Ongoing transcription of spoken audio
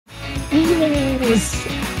Yes.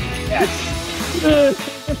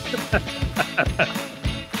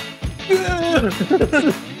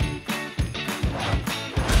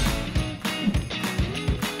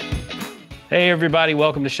 Hey everybody,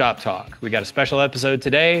 welcome to Shop Talk. We got a special episode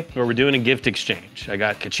today where we're doing a gift exchange. I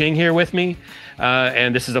got Keqing here with me,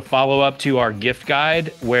 and this is a follow-up to our gift guide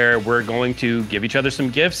where we're going to give each other some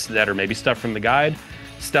gifts that are maybe stuff from the guide,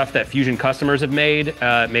 stuff that Fusion customers have made,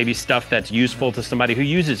 maybe stuff that's useful to somebody who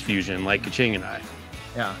uses Fusion, like Keqing and I.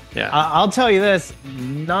 Yeah. I'll tell you this,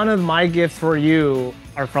 none of my gifts for you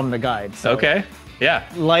are from the guide. So, okay, yeah.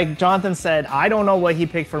 Like Jonathan said, I don't know what he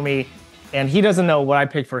picked for me, and he doesn't know what I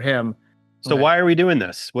picked for him. So why are we doing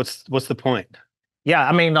this? What's the point? Yeah,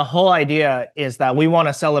 I mean, the whole idea is that we want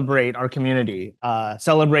to celebrate our community,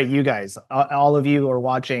 celebrate you guys, all of you who are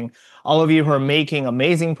watching, all of you who are making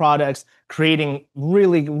amazing products, creating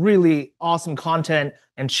really, really awesome content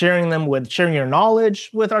and sharing your knowledge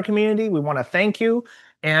with our community. We want to thank you.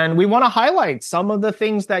 And we want to highlight some of the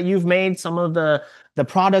things that you've made, some of the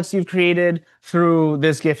products you've created through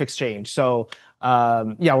this gift exchange. So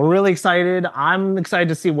yeah, we're really excited. I'm excited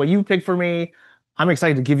to see what you picked for me. I'm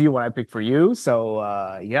excited to give you what I picked for you. So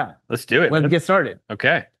yeah, let's do it. Let's get started.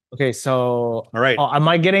 Okay. Okay. So all right. Oh, am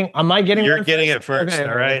I getting? You're getting it first. Okay,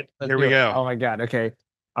 all right. Here we go. Oh my God. Okay.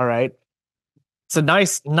 All right. It's a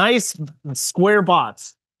nice square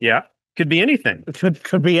box. Yeah. Could be anything. It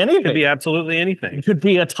could be anything. Could be absolutely anything. It could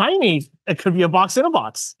be it could be a box in a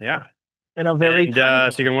box. Yeah. In a very so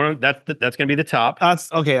you're gonna want that's gonna be the top. That's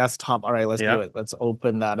top. All right, let's do it. Let's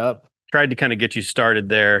open that up. Tried to kind of get you started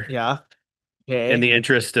there. Yeah. Okay. In the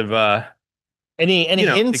interest of any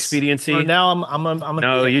hints? Expediency. Or now I'm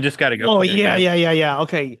No, you just gotta go. Oh yeah.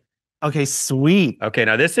 Okay, sweet. Okay,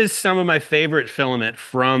 now this is some of my favorite filament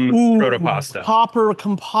from Protopasta. Copper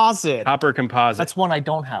composite. Copper composite. That's one I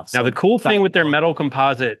don't have. So now the cool thing with their metal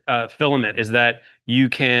composite filament is that you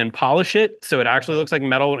can polish it so it actually looks like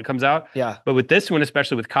metal when it comes out. Yeah. But with this one,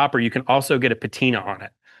 especially with copper, you can also get a patina on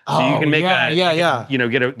it. So you can make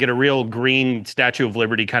get a real green Statue of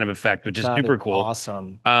Liberty kind of effect, which is super cool.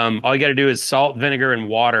 Awesome. All you got to do is salt, vinegar, and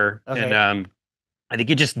water, okay. And I think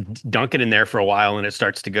you just dunk it in there for a while, and it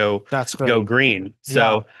starts to go green.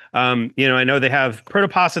 So I know they have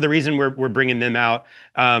Protopasta. The reason we're bringing them out,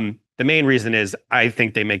 the main reason is I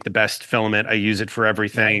think they make the best filament. I use it for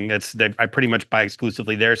everything. Right. I pretty much buy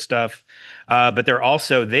exclusively their stuff, but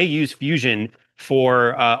they use Fusion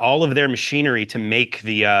for all of their machinery to make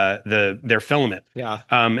their filament. Yeah.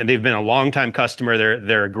 And they've been a long-time customer.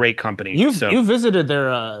 They're a great company. You visited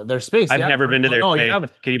their space. I've never been to their space. You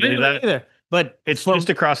haven't. Can you believe that? Either. But it's just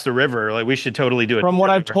across the river. Like we should totally do it. From what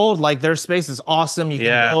I've told, like their space is awesome. You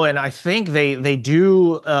can go, and I think they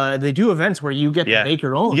do events where you get to make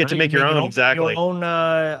your own. You get to make your own, exactly. Your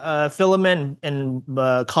own filament and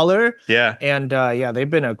color. Yeah. And they've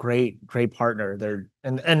been a great partner. They're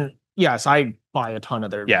and yes, I buy a ton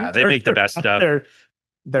of their. Yeah, they make the best stuff.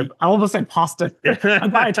 I almost said pasta. I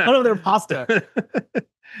buy a ton of their pasta.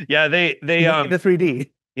 Yeah, they the 3D.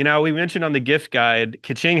 We mentioned on the gift guide,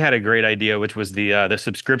 Keqing had a great idea, which was the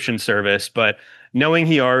subscription service. But knowing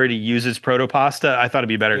he already uses Protopasta, I thought it'd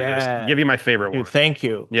be better to just give you my favorite one. Thank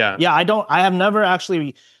you. Yeah. Yeah, I have never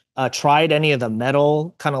actually tried any of the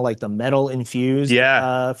metal, kind of like the metal infused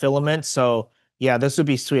filament. So yeah, this would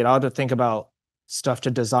be sweet. I'll have to think about stuff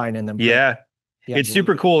to design in them. Yeah. It's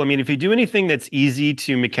super cool. I mean, if you do anything that's easy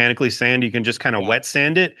to mechanically sand, you can just kind of wet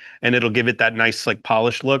sand it and it'll give it that nice like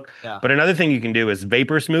polished look. Yeah. But another thing you can do is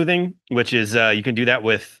vapor smoothing, which is you can do that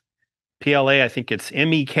with PLA. I think it's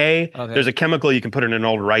MEK. Okay. There's a chemical you can put in an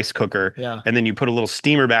old rice cooker. Yeah. And then you put a little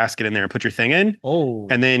steamer basket in there and put your thing in. Oh.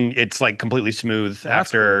 And then it's like completely smooth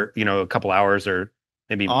after, a couple hours or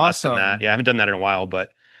maybe less than that. Yeah, I haven't done that in a while, but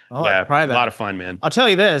a lot of fun, man. I'll tell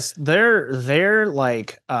you this, they're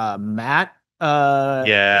like matte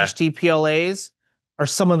HTPLAs are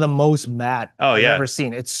some of the most matte I've ever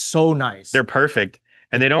seen. It's so nice. They're perfect.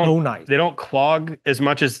 And they don't clog as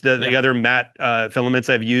much as the other matte filaments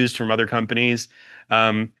I've used from other companies.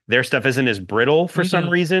 Their stuff isn't as brittle for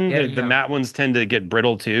some reason. The matte ones tend to get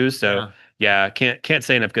brittle too. So can't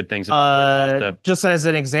say enough good things about just as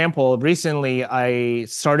an example, recently I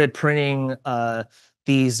started printing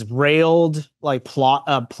these railed like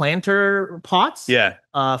planter pots. Yeah.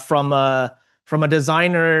 From a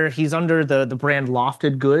designer. He's under the brand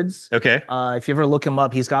Lofted Goods. Okay. If you ever look him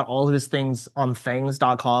up, he's got all of his things on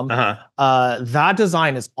things.com. That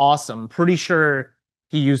design is awesome. Pretty sure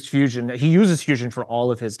he used Fusion. He uses Fusion for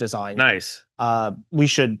all of his designs. Nice. We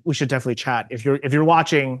should definitely chat. If you're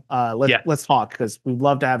watching, let's talk, because we'd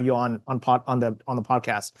love to have you on the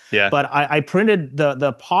podcast. Yeah. But I printed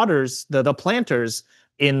the potters, the planters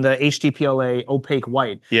in the HDPLA opaque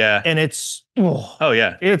white. Yeah. And it's oh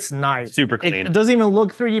yeah, it's nice. Super clean. It doesn't even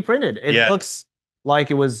look 3D printed. It Yeah. looks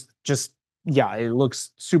like it was just it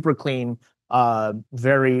looks super clean.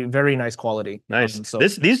 Very, very nice quality. Nice. So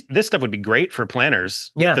This stuff would be great for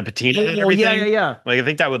planners. Yeah. The patina and everything. Yeah. Like I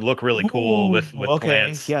think that would look really cool with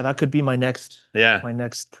plants. Yeah, that could be my next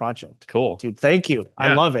project. Cool. Dude, thank you.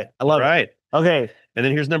 I love it. I love it. Right. Okay. And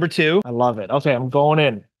then here's number 2. I love it. Okay, I'm going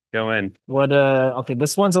in. Go in. What okay,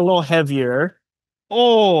 this one's a little heavier.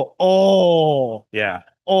 Oh. Yeah.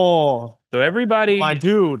 Oh. So everybody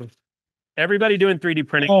doing 3D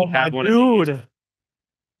printing have one of these.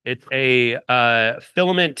 It's a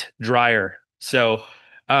filament dryer. So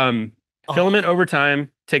filament over time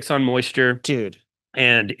takes on moisture. Dude.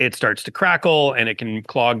 And it starts to crackle and it can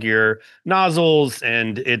clog your nozzles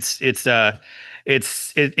and it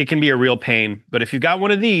can be a real pain. But if you've got one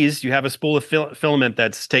of these, you have a spool of filament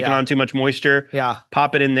that's taken on too much moisture. Yeah.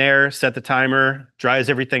 Pop it in there, set the timer, dries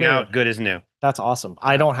everything out, good as new. That's awesome.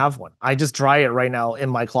 I don't have one. I just dry it right now in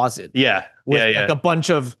my closet. Yeah. With like a bunch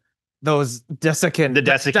of those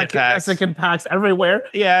desiccant packs everywhere.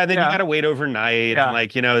 Yeah, and then you gotta wait overnight. And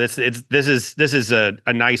like, this is a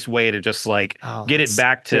nice way to just like get it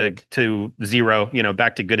back to zero,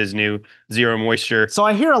 back to good as new, zero moisture. So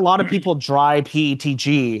I hear a lot of people dry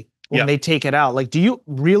PETG when they take it out. Like, do you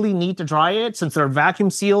really need to dry it since they're vacuum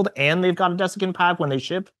sealed and they've got a desiccant pack when they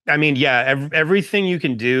ship? I mean, everything you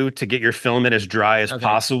can do to get your filament as dry as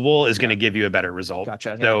possible is going to give you a better result.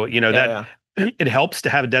 Gotcha. So, it helps to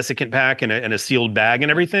have a dessicant pack and a sealed bag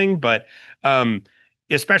and everything, but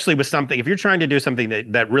especially with something, if you're trying to do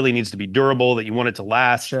something that really needs to be durable, that you want it to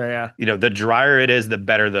last, the drier it is, the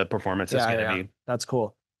better the performance is going to be. That's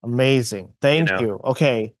cool. Amazing. Thank you.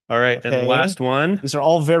 Okay. All right. And the last one. These are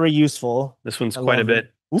all very useful. This one's quite a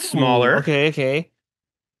bit smaller. Okay.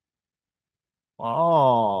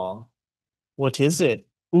 Oh, what is it?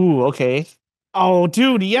 Ooh, okay. Oh,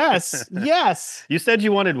 dude, yes. Yes. You said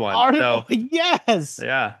you wanted one. Yes.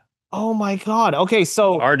 Yeah. Oh my God. Okay,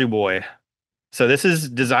 so Arduboy. So this is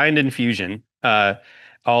designed in Fusion,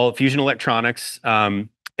 all Fusion Electronics, and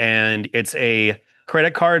it's a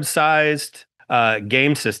credit card sized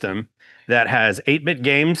game system that has 8-bit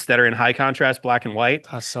games that are in high contrast black and white.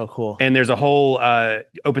 That's so cool. And there's a whole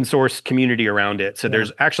open source community around it. So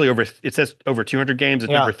there's actually it says over 200 games.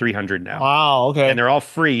 It's over 300 now. Wow. Okay. And they're all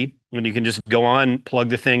free. And you can just go on, plug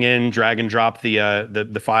the thing in, drag and drop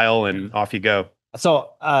the file, and off you go.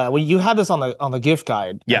 So well, you had this on the gift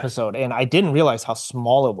guide episode, and I didn't realize how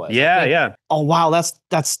small it was. Yeah. Oh wow,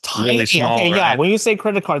 that's tiny. Really small, okay, right? Yeah. When you say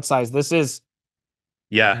credit card size, this is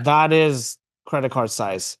that is credit card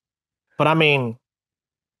size. But I mean,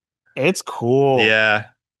 it's cool. Yeah.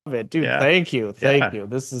 Dude, thank you.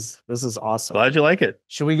 This is awesome. Glad you like it.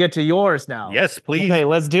 Should we get to yours now? Yes, please. Okay,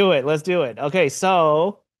 let's do it. Okay,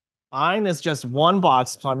 so mine is just one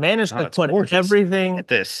box. So I managed to put everything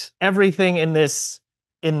in this.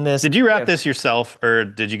 Did you wrap this yourself, or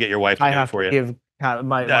did you get your wife to do it for you? Give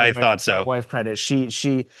I thought so. Wife credit. She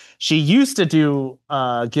used to do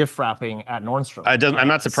gift wrapping at Nordstrom. I'm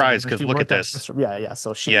not surprised because look at this. Yeah.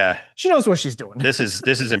 So she knows what she's doing. This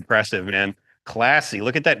is impressive, man. Classy.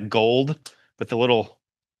 Look at that gold with the little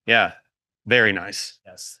very nice.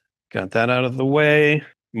 Yes. Got that out of the way.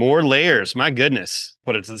 More layers. My goodness.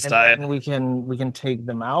 Put it to the side. And we can take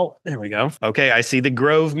them out. There we go. Okay, I see the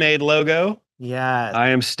Grove Made logo. Yeah. I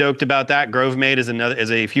am stoked about that. Grove Made is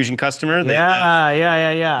a Fusion customer.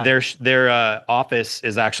 Yeah. Their office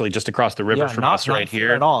is actually just across the river from us right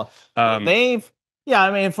here. At all. I mean,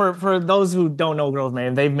 for those who don't know Grove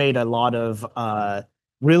Made, they've made a lot of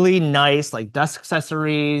really nice like desk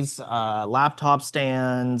accessories, laptop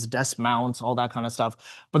stands, desk mounts, all that kind of stuff.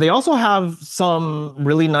 But they also have some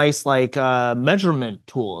really nice like measurement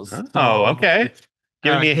tools. Oh, okay.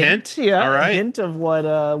 Giving me a hint. Yeah. All right. A hint of what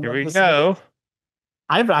here we go.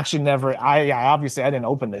 I've actually never obviously I didn't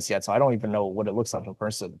open this yet, so I don't even know what it looks like in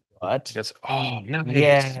person. But nice.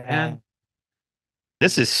 Yeah. Man.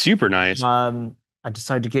 This is super nice. I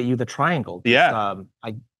decided to get you the triangle. Yeah.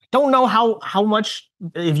 I don't know how much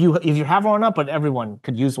if you have one or not, but everyone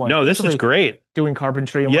could use one. No, this is great. Doing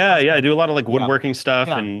carpentry. And I do a lot of like woodworking stuff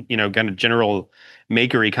and kind of general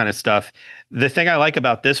makery kind of stuff. The thing I like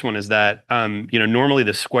about this one is that normally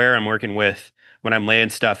the square I'm working with when I'm laying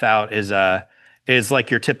stuff out is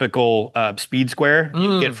like your typical speed square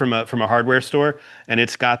you get from a hardware store, and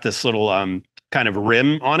it's got this little kind of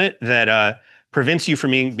rim on it that prevents you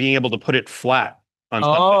from being able to put it flat on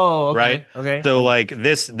something. Okay. Right? Okay. So like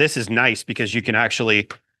this is nice because you can actually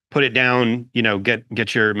put it down,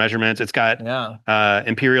 get your measurements. It's got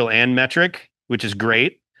imperial and metric, which is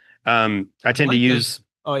great. I tend to like use this.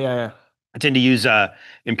 Oh yeah, I tend to use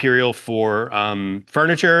Imperial for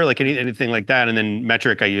furniture, like anything like that, and then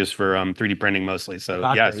Metric I use for 3D printing mostly. So yeah,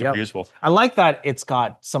 gotcha. it's super Yep. useful. I like that it's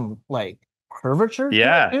got some like curvature to it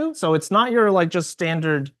Yeah, too. So it's not your like just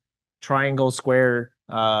standard triangle square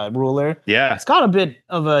ruler. yeah. It's got a bit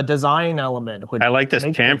of a design element, which I like this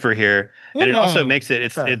makes it chamfer here, and it also yeah. makes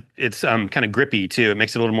it's kind of grippy too. It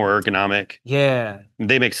makes it a little more ergonomic. Yeah.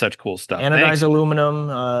 They make such cool stuff. Anodized Thanks.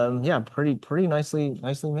 aluminum. Yeah, pretty nicely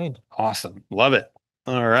made. Awesome. Love it.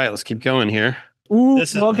 All right, let's keep going here. Ooh,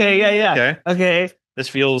 This is okay, yeah. okay. Okay. This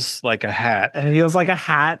feels like a hat. And it feels like a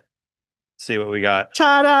hat. See what we got.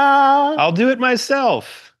 Ta-da! I'll do it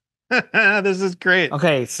myself. This is great.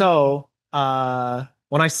 Okay, so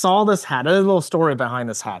when I saw this hat, there's a little story behind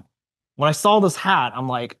this hat. When I saw this hat, I'm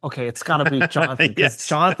like, okay, it's gotta be Jonathan, because Yes.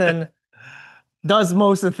 Jonathan does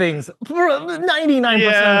most of the things, 99% of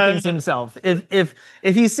Yeah. things himself. If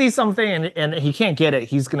he sees something and he can't get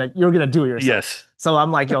it, you're gonna do it yourself. Yes. So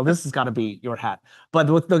I'm like, yo, this has got to be your hat. But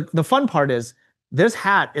with the fun part is this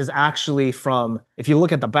hat is actually from, if you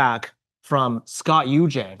look at the back, from Scott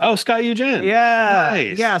Eugen. Oh, Scott Eugen. Yeah.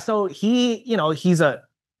 Nice. Yeah. So he's a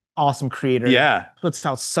awesome creator. Yeah. Puts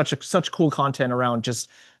out such cool content around just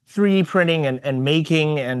 3D printing and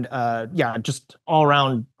making and yeah, just all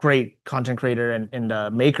around great content creator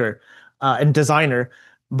and maker and designer.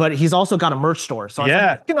 But he's also got a merch store. So I was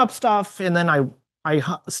like picking up stuff, and then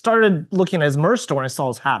I started looking at his merch store and I saw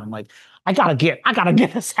his hat. I'm like, I gotta get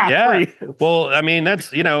this hat for you. Well, I mean,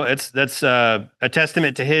 that's a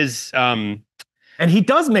testament to his and he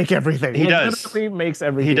does make everything. He does. He makes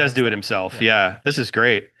everything. He does do it himself. Yeah. This is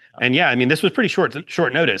great. And yeah, I mean, this was pretty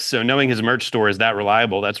short notice. So knowing his merch store is that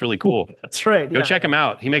reliable, that's really cool. That's right. Go check him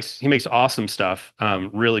out. He makes awesome stuff.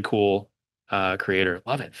 Really cool creator.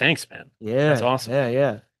 Love it. Thanks, man. Yeah. That's awesome.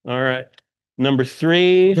 Yeah. All right. Number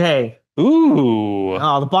 3. Okay. Ooh.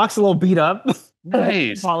 Oh, the box is a little beat up.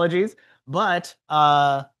 Nice. Apologies. But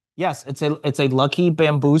yes, it's a lucky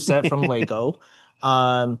bamboo set from Lego.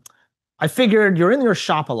 I figured you're in your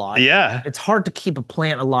shop a lot. Yeah. It's hard to keep a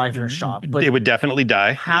plant alive in your shop, but it would definitely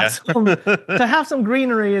die. To have some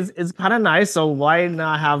greenery is kind of nice. So why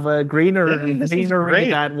not have a greenery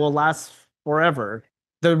that will last forever?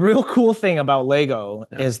 The real cool thing about Lego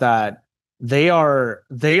is that they are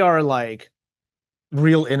like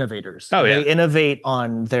real innovators. Oh, yeah. They innovate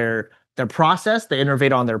on their process. They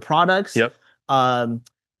innovate on their products. Yep.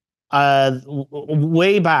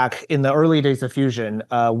 Way back in the early days of Fusion,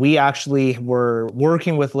 we actually were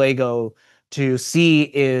working with Lego to see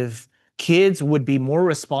if kids would be more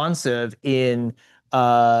responsive in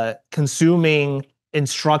consuming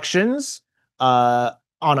instructions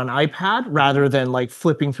on an iPad rather than like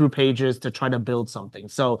flipping through pages to try to build something.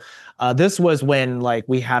 So this was when like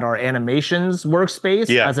we had our animations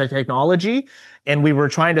workspace as a technology, and we were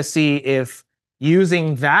trying to see if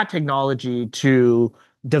using that technology to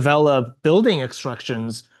develop building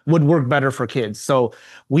instructions would work better for kids. So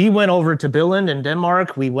we went over to Billund in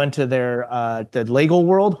Denmark. We went to their the Lego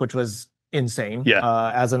World, which was insane.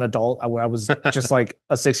 As an adult, I was just like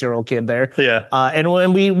a 6-year-old kid there. And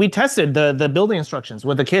when we tested the building instructions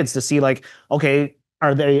with the kids to see like, okay,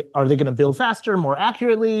 are they going to build faster, more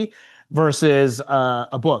accurately versus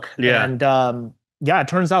a book? And it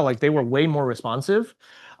turns out like they were way more responsive.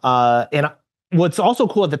 And what's also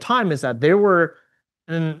cool at the time is that they were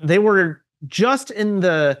just in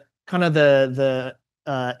the kind of the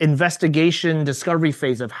investigation discovery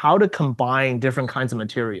phase of how to combine different kinds of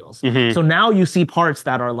materials. So now you see parts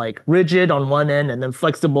that are like rigid on one end and then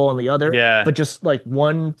flexible on the other, but just like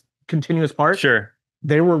one continuous part.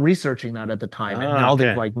 They were researching that at the time, and now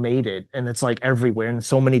they've like made it, and it's like everywhere in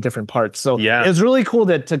so many different parts. So it was really cool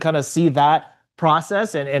to kind of see that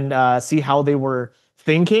process and see how they were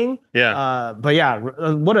thinking. But yeah,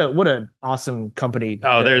 what an awesome company.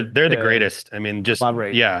 Oh, they're the greatest. I mean, just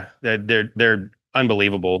they're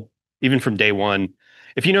unbelible, even from day one.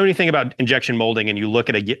 If you know anything about injection molding and you look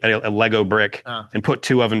at a Lego brick and put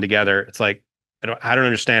 2 of them together, it's like I don't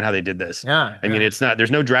understand how they did this. I mean, it's not, there's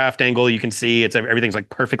no draft angle you can see. Everything's like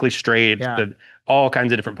perfectly straight. All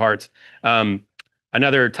kinds of different parts.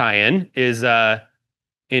 Another tie-in is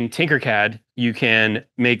in Tinkercad, you can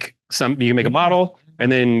make a model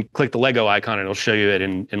and then click the Lego icon and it'll show you it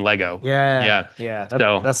in Lego.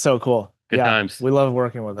 That's so cool. Good times. We love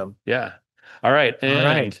working with them. All right.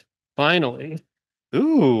 And finally,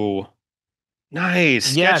 ooh, nice.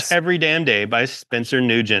 Sketch Every Damn Day by Spencer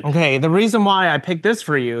Nugent. Okay. The reason why I picked this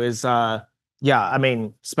for you is, I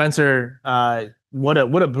mean, Spencer, what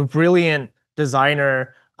a brilliant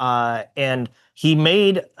designer. And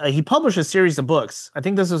he published a series of books. I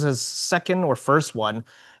think this was his second or first one.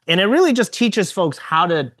 And it really just teaches folks how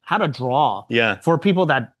to draw for people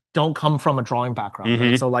that don't come from a drawing background.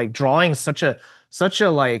 Right? So like drawing such a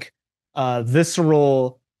like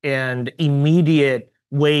visceral and immediate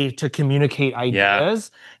way to communicate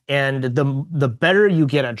ideas. And the better you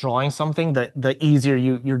get at drawing something, the easier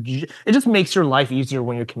it just makes your life easier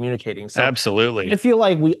when you're communicating. So absolutely. I feel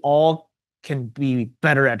like we all can be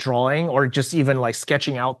better at drawing or just even like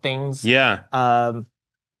sketching out things.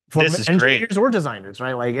 For engineers or designers,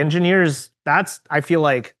 right? Like engineers, I feel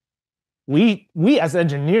like we as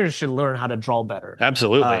engineers should learn how to draw better.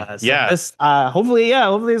 Absolutely. This, hopefully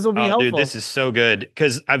this will be helpful. Dude, this is so good.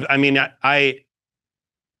 Because I mean,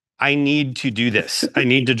 I need to do this. I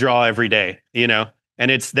need to draw every day, you know? And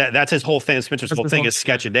that's his whole thing. Spencer's whole thing is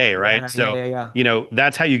sketch a day, right? You know,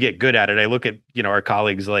 that's how you get good at it. I look at, you know, our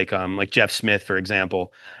colleagues like Jeff Smith, for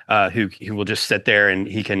example, who will just sit there and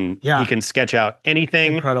he can sketch out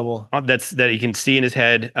anything incredible that he can see in his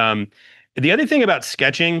head. The other thing about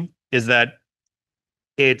sketching is that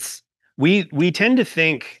we tend to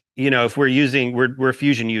think, you know, if we're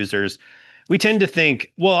Fusion users, we tend to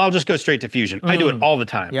think, well, I'll just go straight to Fusion. I do it all the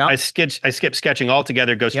time. I skip sketching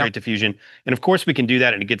altogether, go straight to Fusion. And of course we can do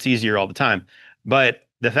that and it gets easier all the time. But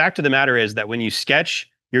the fact of the matter is that when you sketch,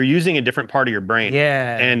 you're using a different part of your brain.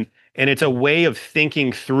 And it's a way of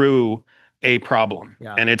thinking through a problem.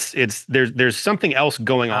 And there's something else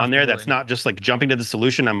going on there that's not just like jumping to the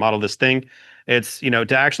solution and model this thing. It's, you know,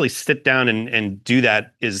 to actually sit down and do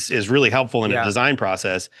that is really helpful in a design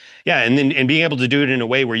process. And being able to do it in a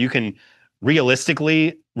way where you can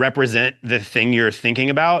realistically represent the thing you're thinking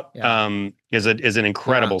about is an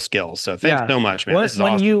incredible skill. So thanks so much, man. This is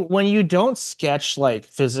awesome. When you don't sketch like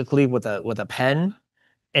physically with a pen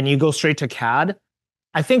and you go straight to CAD,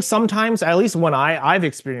 I think sometimes, at least when I've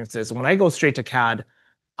experienced this, when I go straight to CAD,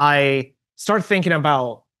 I start thinking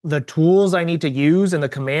about the tools I need to use and the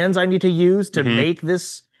commands I need to use to make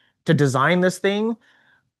this, to design this thing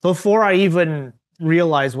before I even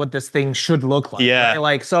realize what this thing should look like. Right?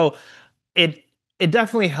 Like, so it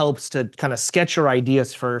definitely helps to kind of sketch your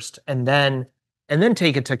ideas first and then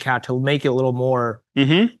take it to CAD to make it a little more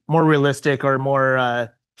more realistic or more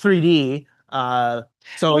 3D.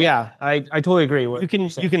 So yeah, I totally agree.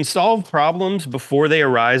 You can solve problems before they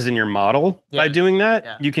arise in your model by doing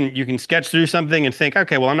that. You can sketch through something and think,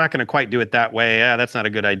 okay, well, I'm not going to quite do it that way. Yeah, that's not a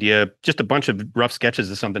good idea. Just a bunch of rough sketches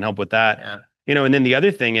of something help with that. You know, and then the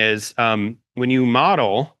other thing is when you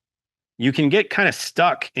model, you can get kind of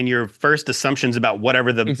stuck in your first assumptions about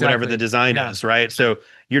whatever the design is, right? So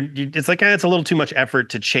it's like it's a little too much effort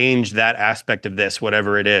to change that aspect of this,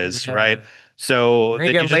 whatever it is, right? So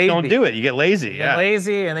you just don't do it. You get lazy. You get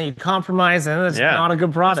lazy, and then you compromise, and it's not a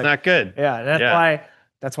good product. It's not good.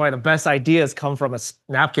 That's why the best ideas come from a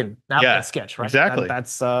napkin sketch, right? Exactly.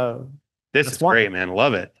 This is great, man.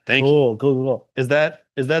 Love it. Thank you. Cool. Is that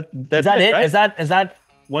it? Right? Is that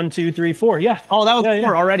 1, 2, 3, 4? Yeah. Oh, that was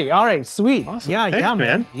 4 already. All right, sweet. Awesome. Thanks,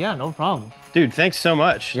 man. Yeah, no problem. Dude, thanks so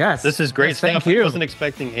much. Yes. This is great stuff. Thank you. I wasn't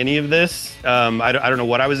expecting any of this. I don't know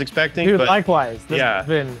what I was expecting. Dude, but likewise. This has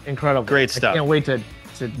been incredible. Great stuff. I can't wait to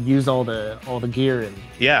use all the gear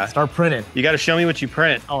and start printing. You got to show me what you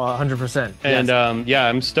print. Oh, 100%. And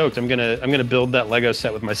I'm stoked. I'm gonna build that Lego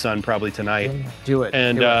set with my son probably tonight. Do it.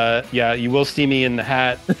 And you will see me in the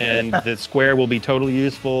hat, and the square will be totally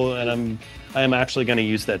useful. And I am actually going to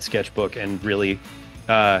use that sketchbook and really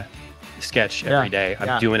sketch every day.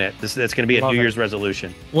 I'm doing it. That's going to be a New Year's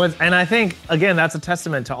resolution. And I think, again, that's a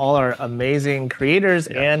testament to all our amazing creators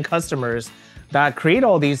and customers that create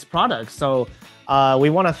all these products. So we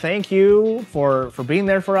want to thank you for being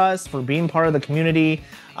there for us, for being part of the community.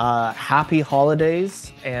 Happy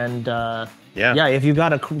holidays. And if you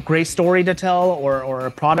got a great story to tell or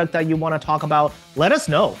a product that you want to talk about, let us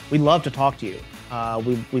know. We'd love to talk to you.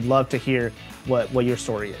 We'd love to hear what your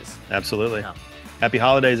story is. Absolutely. Happy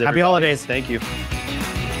holidays, everybody. Happy holidays. Thank you.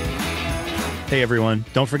 Hey, everyone.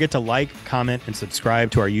 Don't forget to like, comment, and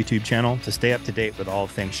subscribe to our YouTube channel to stay up to date with all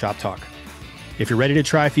things Shop Talk. If you're ready to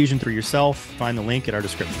try Fusion 3 yourself, find the link in our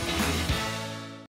description.